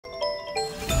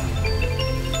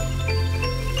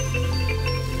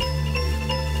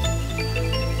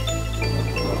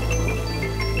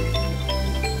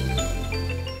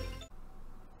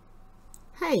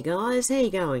Hey guys, how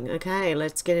you going? Okay,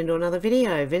 let's get into another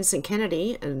video. Vincent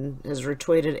Kennedy has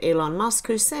retweeted Elon Musk,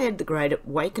 who said the Great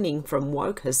Awakening from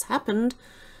woke has happened.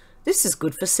 This is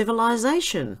good for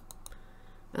civilization.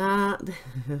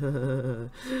 The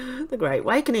Great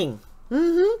Awakening.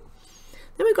 Then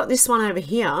we've got this one over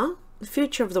here. The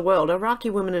future of the world. Iraqi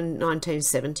women in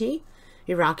 1970.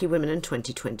 Iraqi women in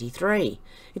 2023.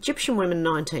 Egyptian women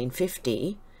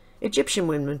 1950. Egyptian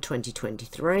women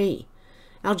 2023.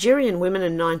 Algerian women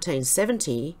in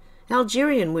 1970,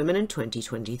 Algerian women in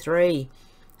 2023,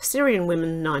 Syrian women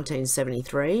in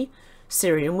 1973,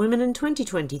 Syrian women in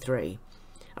 2023,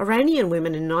 Iranian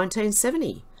women in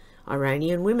 1970,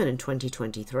 Iranian women in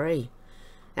 2023,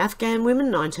 Afghan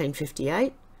women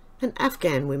 1958, and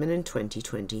Afghan women in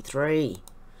 2023.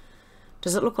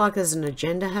 Does it look like there's an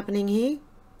agenda happening here?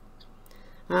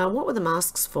 What were the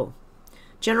masks for?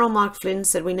 General Mike Flynn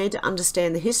said we need to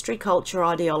understand the history, culture,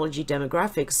 ideology,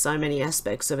 demographics, so many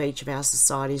aspects of each of our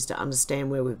societies to understand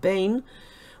where we've been,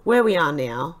 where we are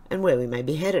now, and where we may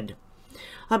be headed.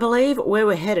 I believe where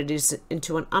we're headed is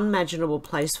into an unimaginable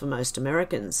place for most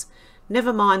Americans.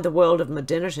 Never mind the world of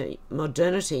modernity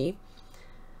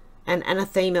and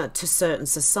anathema to certain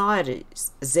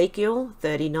societies. Ezekiel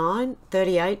 39,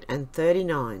 38, and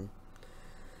 39.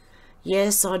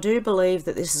 Yes, I do believe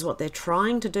that this is what they're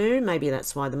trying to do. Maybe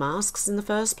that's why the masks in the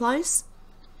first place.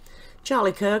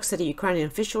 Charlie Kirk said a Ukrainian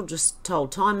official just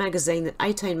told Time magazine that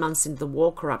 18 months into the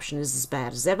war, corruption is as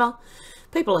bad as ever.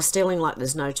 People are stealing like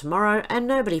there's no tomorrow, and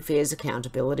nobody fears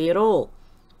accountability at all.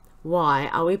 Why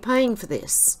are we paying for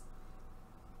this?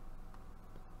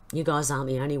 You guys aren't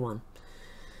the only one.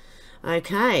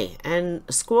 Okay, and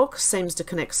Squawk seems to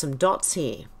connect some dots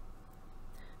here.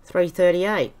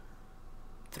 338.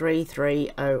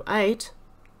 3308,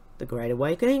 the Great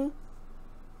Awakening,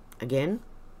 again,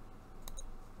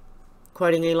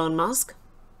 quoting Elon Musk,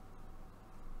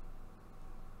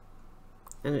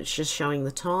 and it's just showing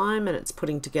the time, and it's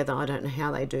putting together, I don't know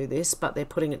how they do this, but they're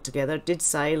putting it together. It did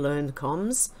say learn the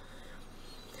comms.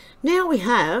 Now we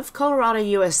have Colorado,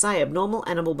 USA, abnormal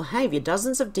animal behavior.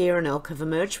 Dozens of deer and elk have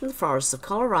emerged from the forests of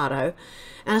Colorado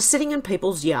and are sitting in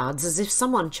people's yards as if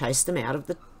someone chased them out of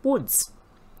the woods.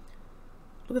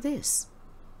 Look at this.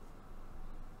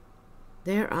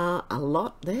 There are a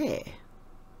lot there.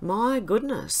 My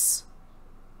goodness.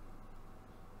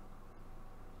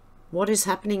 What is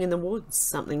happening in the woods?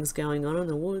 Something's going on in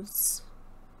the woods.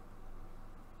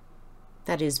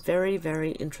 That is very,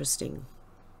 very interesting.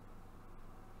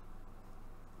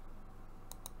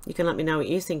 You can let me know what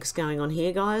you think is going on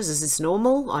here, guys. Is this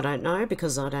normal? I don't know,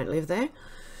 because I don't live there.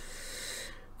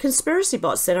 Conspiracy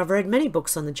Bot said, I've read many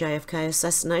books on the JFK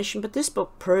assassination, but this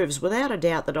book proves without a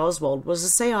doubt that Oswald was a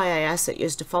CIA asset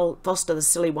used to foster the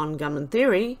silly one-gunman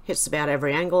theory. Hits about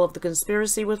every angle of the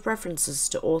conspiracy with references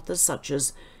to authors such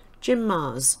as Jim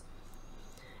Mars.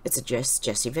 It's a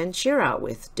Jesse Ventura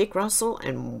with Dick Russell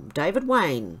and David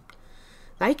Wayne.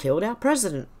 They killed our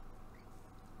president.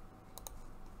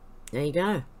 There you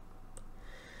go.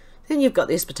 Then you've got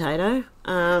this potato.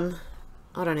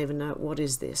 I don't even know, what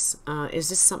is this? Is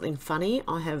this something funny?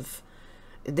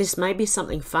 This may be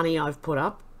something funny I've put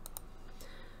up,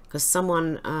 because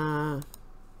someone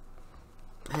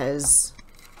has,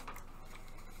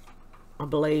 I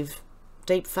believe,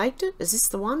 deep faked it. Is this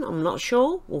the one? I'm not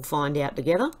sure. We'll find out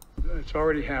together. It's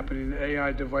already happening.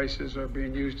 AI devices are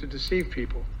being used to deceive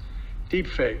people. Deep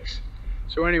fakes.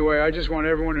 So anyway, I just want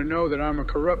everyone to know that I'm a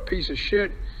corrupt piece of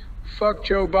shit. Fuck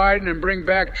Joe Biden and bring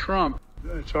back Trump.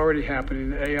 It's already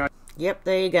happening. AI. Yep,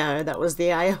 there you go. That was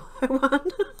the AI one.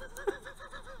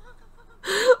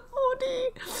 Oh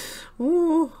dear.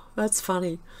 Ooh, that's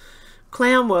funny.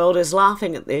 Clown World is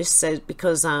laughing at this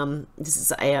because this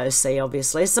is AOC.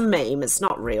 Obviously, it's a meme. It's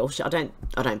not real. I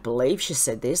don't believe she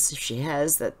said this. If she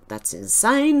has, that's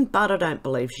insane. But I don't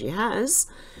believe she has.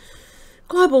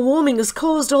 Global warming has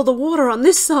caused all the water on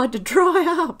this side to dry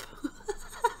up.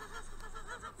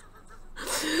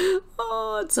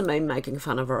 Oh, it's a meme making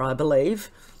fun of her, I believe.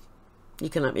 You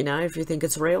can let me know if you think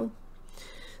it's real.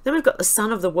 Then we've got the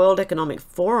son of the World Economic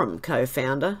Forum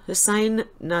co-founder, Hussein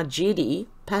Najidi.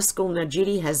 Pascal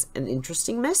Najidi has an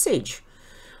interesting message.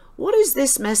 What is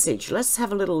this message? Let's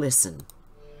have a little listen.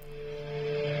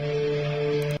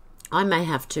 I may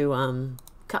have to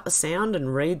cut the sound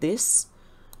and read this.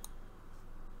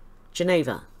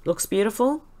 Geneva. Looks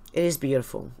beautiful. It is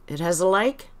beautiful. It has a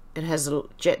lake. It has a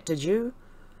jet de Dieu.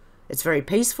 It's very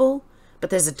peaceful, but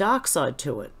there's a dark side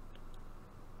to it.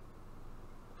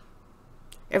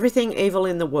 Everything evil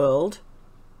in the world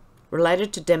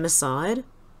related to democide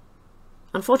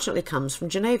unfortunately comes from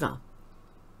Geneva.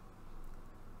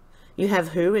 You have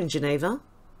who in Geneva?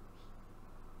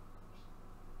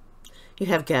 You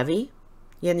have Gavi,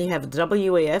 then you have the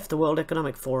WEF, the World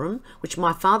Economic Forum, which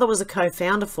my father was a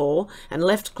co-founder for and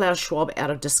left Klaus Schwab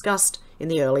out of disgust in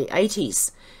the early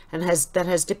 80s, and that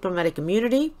has diplomatic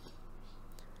immunity.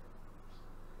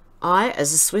 I,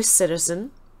 as a Swiss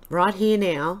citizen, right here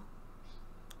now,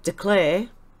 declare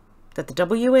that the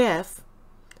WEF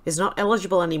is not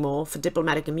eligible anymore for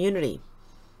diplomatic immunity.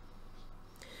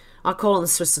 I call on the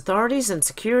Swiss authorities and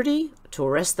security to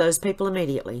arrest those people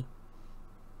immediately.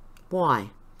 Why?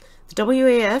 The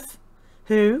WEF,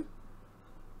 who,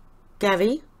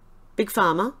 Gavi, Big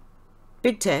Pharma,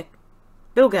 Big Tech,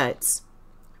 Bill Gates,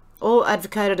 all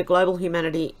advocated a global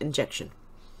humanity injection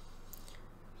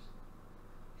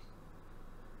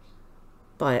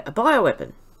by a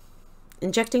bioweapon,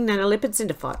 injecting nanolipids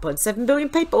into 5.7 billion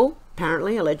people,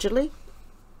 apparently, allegedly.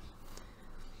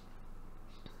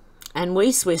 And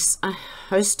we Swiss are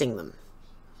hosting them.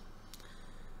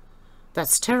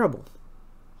 That's terrible.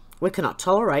 We cannot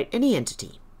tolerate any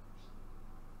entity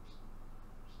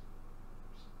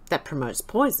that promotes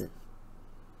poison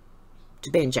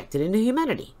to be injected into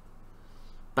humanity.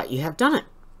 But you have done it.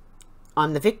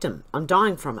 I'm the victim. I'm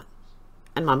dying from it.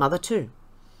 And my mother too.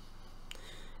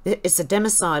 It's a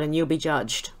democide and you'll be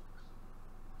judged.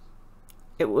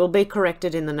 It will be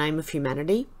corrected in the name of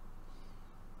humanity.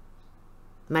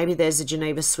 Maybe there's a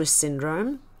Geneva Swiss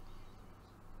syndrome.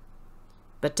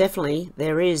 But definitely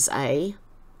there is a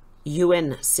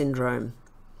UN syndrome,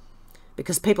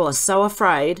 because people are so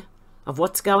afraid of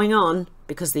what's going on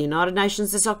because the United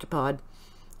Nations is occupied,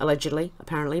 allegedly,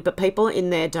 apparently, but people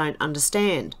in there don't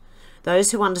understand.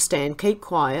 Those who understand keep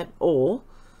quiet or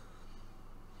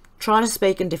try to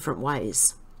speak in different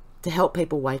ways to help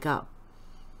people wake up.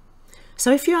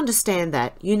 So if you understand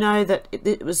that, you know that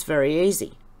it was very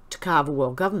easy to carve a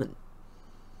world government.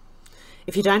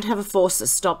 If you don't have a force that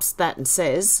stops that and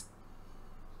says,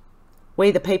 we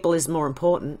the people is more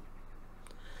important,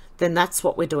 then that's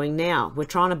what we're doing now. We're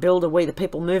trying to build a we the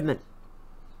people movement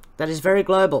that is very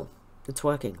global. It's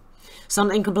working.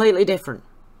 Something completely different.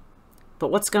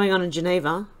 But what's going on in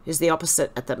Geneva is the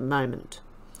opposite at the moment.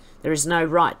 There is no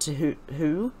right to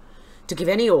who to give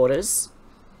any orders,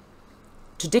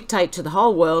 to dictate to the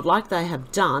whole world like they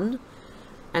have done,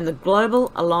 and the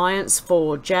Global Alliance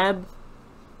for Jab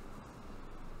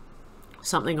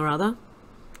something or other,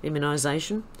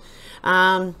 immunisation.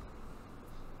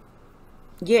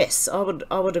 Yes, I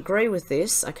would agree with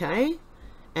this, okay?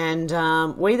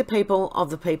 And we the people, of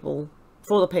the people,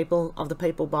 for the people, of the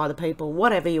people, by the people,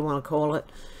 whatever you want to call it,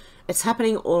 it's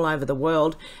happening all over the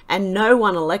world, and no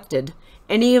one elected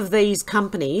any of these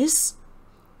companies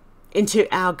into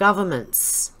our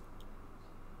governments.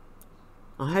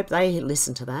 I hope they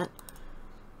listen to that.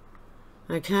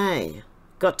 Okay,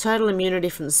 got total immunity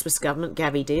from the Swiss government,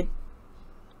 Gavi did.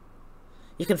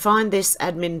 You can find this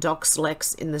admin docs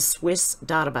lex in the Swiss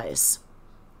database.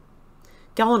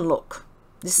 Go and look.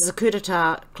 This is a coup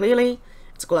d'etat, clearly.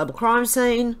 It's a global crime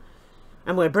scene,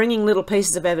 and we're bringing little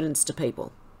pieces of evidence to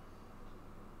people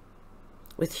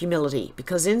with humility,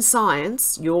 because in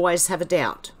science you always have a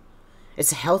doubt.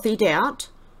 It's a healthy doubt,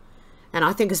 and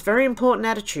I think it's a very important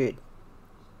attitude.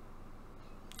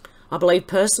 I believe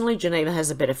personally Geneva has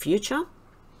a better future.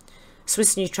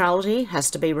 Swiss neutrality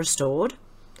has to be restored.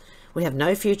 We have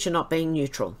no future not being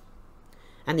neutral.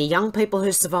 And the young people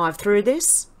who survive through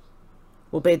this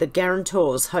will be the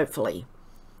guarantors, hopefully,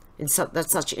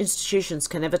 that such institutions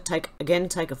can never take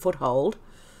a foothold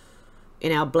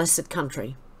in our blessed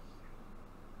country.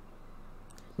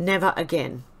 Never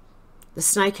again. The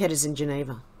snakehead is in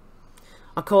Geneva.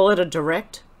 I call it a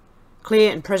direct,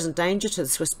 clear and present danger to the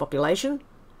Swiss population,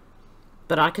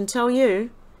 but I can tell you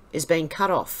is being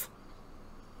cut off.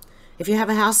 If you have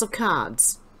a house of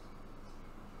cards,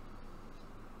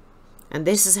 and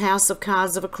this is house of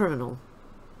cards of a criminal,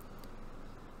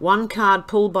 one card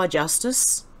pulled by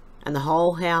justice and the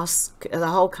whole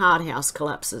card house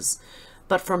collapses.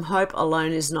 But from hope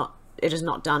alone it is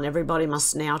not done. Everybody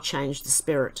must now change the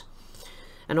spirit.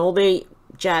 And all be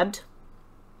jabbed,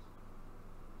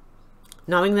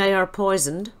 knowing they are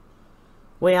poisoned.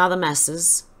 We are the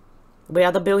masses. We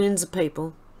are the billions of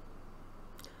people.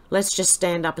 Let's just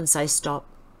stand up and say stop.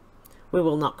 We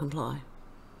will not comply.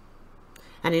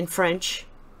 And in French,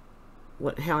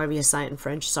 however you say it in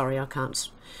French, sorry, I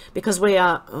can't, because we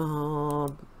are,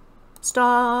 oh,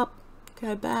 stop,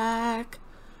 go back.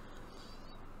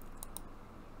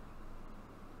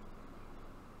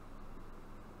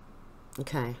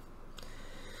 Okay.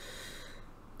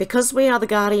 Because we are the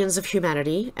guardians of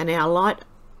humanity and our light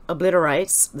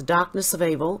obliterates the darkness of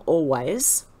evil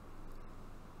always,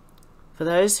 for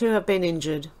those who have been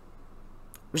injured,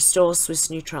 restore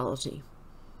Swiss neutrality.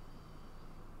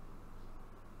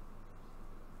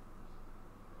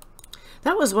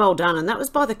 That was well done, and that was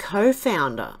by the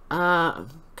co-founder,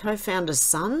 co-founder's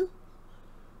son,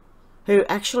 who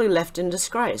actually left in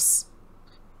disgrace.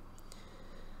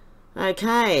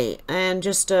 Okay, and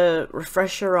just a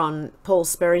refresher on Paul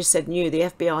Sperry said new. The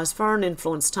FBI's Foreign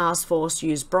Influence Task Force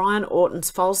used Brian Orton's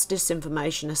false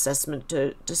disinformation assessment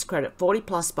to discredit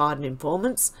 40-plus Biden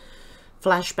informants.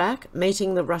 Flashback,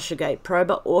 meeting the Russiagate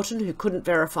prober Orton, who couldn't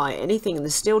verify anything in the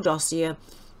Steele dossier,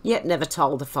 yet never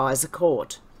told the FISA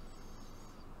court.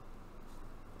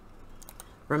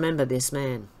 Remember this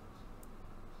man.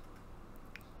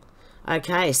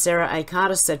 Okay, Sarah A.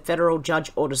 Carter said federal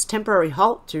judge orders temporary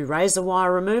halt to razor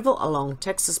wire removal along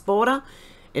Texas border,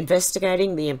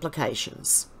 investigating the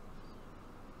implications.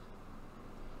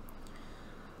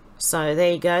 So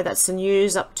there you go. That's the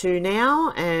news up to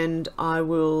now, and I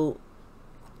will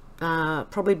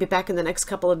probably be back in the next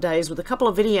couple of days with a couple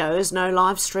of videos. No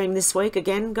live stream this week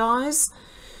again, guys.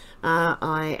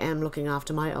 I am looking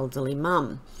after my elderly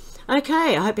mum.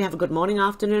 Okay, I hope you have a good morning,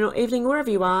 afternoon or evening, wherever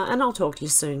you are, and I'll talk to you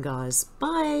soon, guys.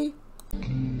 Bye.